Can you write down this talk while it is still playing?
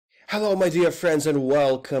Hello my dear friends and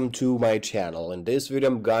welcome to my channel. In this video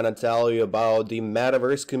I'm gonna tell you about the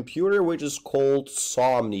Metaverse computer, which is called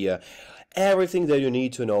Somnia. Everything that you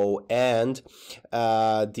need to know, and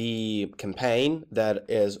the campaign that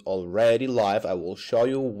is already live. I will show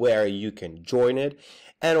you where you can join it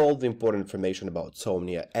and all the important information about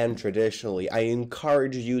Somnia. And traditionally, I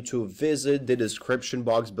encourage you to visit the description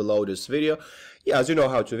box below this video. Yeah, as you know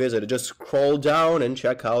how to visit, just scroll down and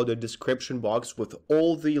check out the description box with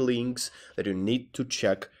all the links that you need to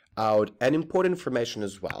check out and important information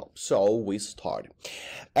as well. So we start.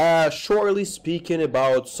 Shortly speaking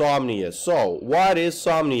about Somnia. So what is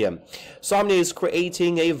Somnia? Somnia is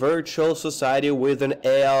creating a virtual society with an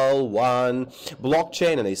L1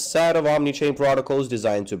 blockchain and a set of omnichain protocols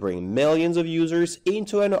designed to bring millions of users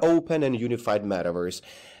into an open and unified metaverse,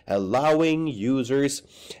 allowing users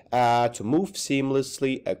to move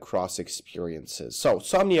seamlessly across experiences. So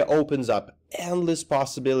Somnia opens up endless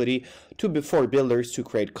possibility for builders to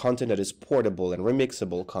create content that is portable and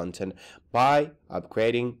remixable content by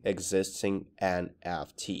upgrading existing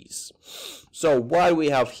NFTs. So what we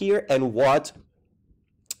have here and what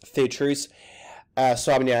features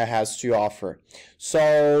Somnia has to offer.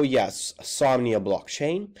 So yes, Somnia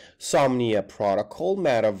blockchain, Somnia protocol,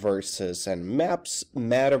 metaverses and maps,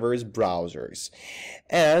 metaverse browsers.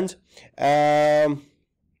 And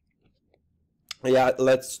yeah,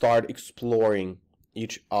 let's start exploring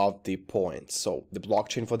each of the points. So the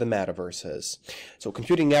blockchain for the metaverses. So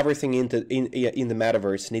computing everything in the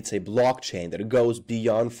metaverse needs a blockchain that goes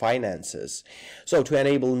beyond finances. So to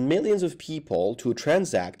enable millions of people to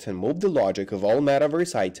transact and move the logic of all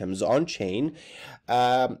metaverse items on chain,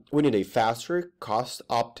 we need a faster,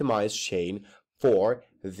 cost-optimized chain for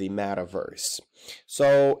the metaverse.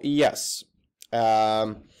 So yes,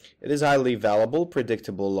 it is highly available,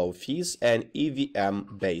 predictable, low fees, and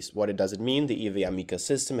EVM based. What does it mean? The EVM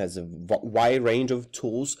ecosystem has a wide range of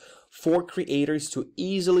tools for creators to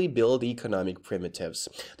easily build economic primitives.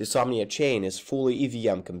 The Somnia chain is fully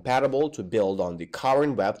EVM compatible to build on the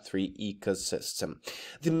current Web3 ecosystem.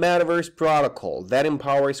 The Metaverse protocol that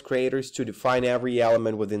empowers creators to define every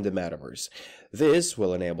element within the metaverse. This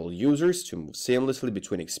will enable users to move seamlessly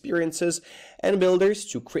between experiences and builders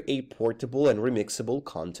to create portable and remixable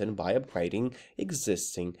content by upgrading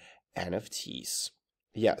existing NFTs.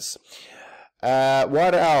 Yes.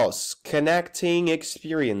 What else? Connecting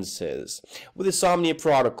experiences. With the Somnia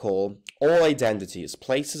protocol, all identities,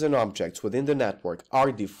 places, and objects within the network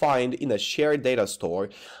are defined in a shared data store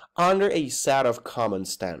under a set of common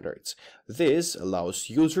standards. This allows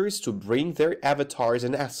users to bring their avatars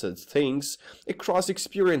and assets, things, across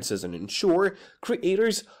experiences and ensure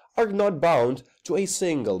creators are not bound to a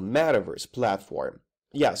single metaverse platform.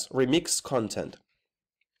 Yes, remix content.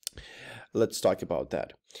 Let's talk about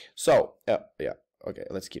that. So, yeah, okay,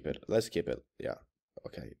 let's keep it, yeah,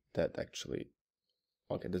 okay, that actually,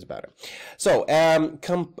 okay, that's better. So,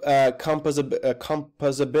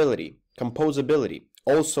 composability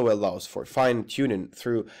also allows for fine-tuning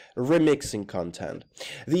through remixing content.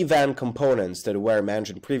 The event components that were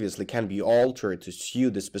mentioned previously can be altered to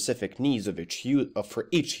suit the specific needs of for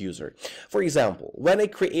each user. For example, when a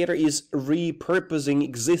creator is repurposing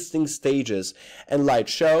existing stages and light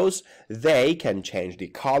shows, they can change the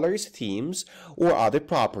colors, themes, or other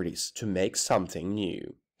properties to make something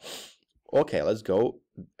new. Okay, let's go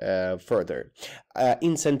further.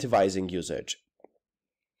 Incentivizing usage.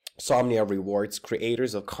 Somnia rewards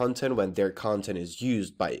creators of content when their content is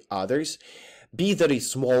used by others, be that a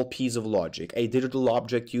small piece of logic, a digital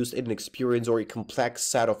object used in an experience, or a complex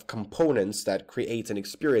set of components that creates an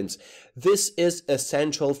experience. This is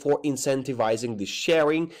essential for incentivizing the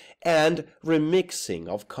sharing and remixing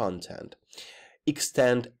of content.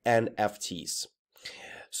 Extend NFTs.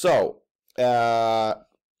 So,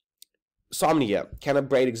 Somnia can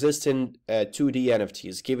upgrade existing 2D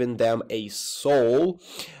NFTs, giving them a soul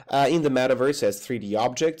in the metaverse as 3D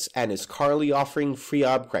objects, and is currently offering free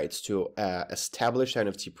upgrades to established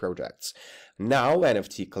NFT projects. Now,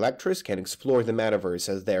 NFT collectors can explore the metaverse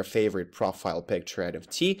as their favorite profile picture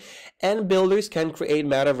NFT, and builders can create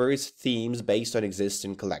metaverse themes based on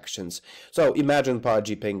existing collections. So imagine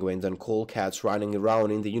pudgy penguins and cool cats running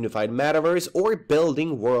around in the unified metaverse, or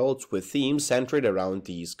building worlds with themes centered around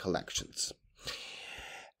these collections.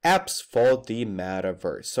 Apps for the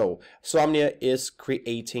metaverse. So Somnia is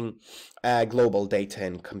creating a global data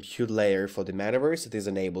and compute layer for the metaverse. This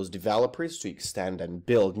enables developers to extend and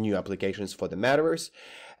build new applications for the metaverse,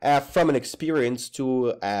 from an experience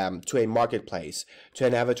to a marketplace, to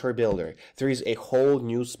an avatar builder. There is a whole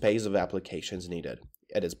new space of applications needed.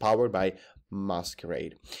 It is powered by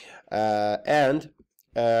Masquerade. And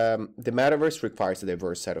the metaverse requires a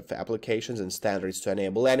diverse set of applications and standards to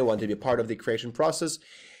enable anyone to be part of the creation process.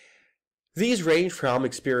 These range from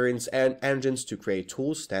experience and engines to create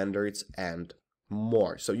tools, standards, and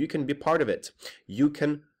more. So you can be part of it. You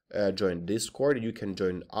can join Discord, you can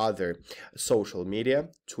join other social media,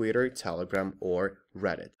 Twitter, Telegram, or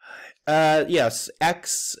Reddit. Yes,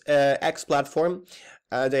 X platform.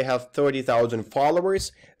 They have 30,000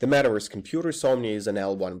 followers. The Metaverse computer, Somnia, is an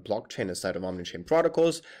L1 blockchain, a set of omnichain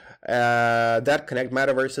protocols that connect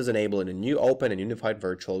metaverses, enabling a new open and unified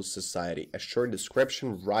virtual society. A short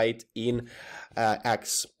description right in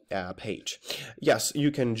X page. Yes,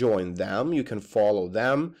 you can join them, you can follow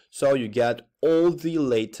them, so you get all the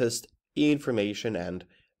latest information and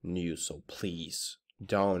news. So please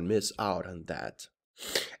don't miss out on that.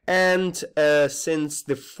 And since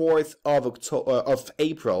the 4th of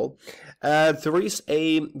April, there is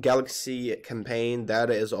a Galaxy campaign that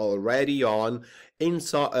is already on in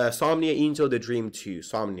Somnia Into the Dream 2.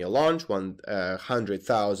 Somnia launch,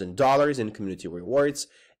 $100,000 in community rewards.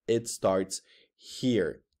 It starts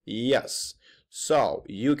here. Yes, so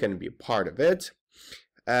you can be part of it,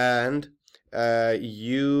 and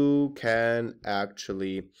you can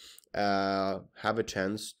actually have a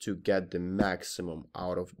chance to get the maximum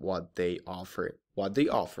out of what they offer.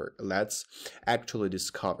 Let's actually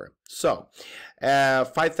discover. So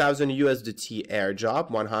 5,000 USDT airdrop,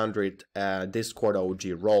 100 Discord OG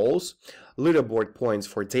roles, leaderboard points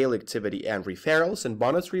for daily activity and referrals, and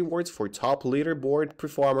bonus rewards for top leaderboard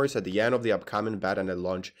performers at the end of the upcoming beta.net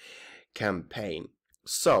launch campaign.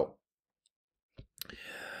 So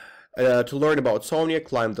to learn about Somnia,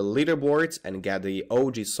 climb the leaderboards and get the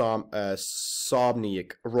OG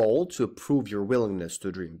Somniac role to prove your willingness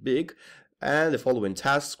to dream big. And the following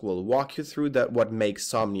tasks will walk you through what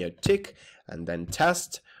makes Somnia tick, and then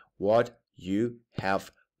test what you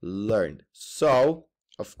have learned. So,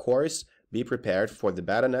 of course, be prepared for the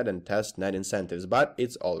beta.net and testnet incentives, but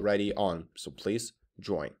it's already on, so please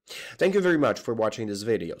join. Thank you very much for watching this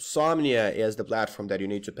video. Somnia is the platform that you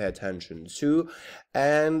need to pay attention to,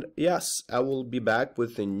 and yes, I will be back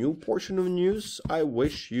with a new portion of news. I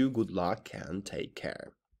wish you good luck and take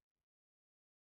care.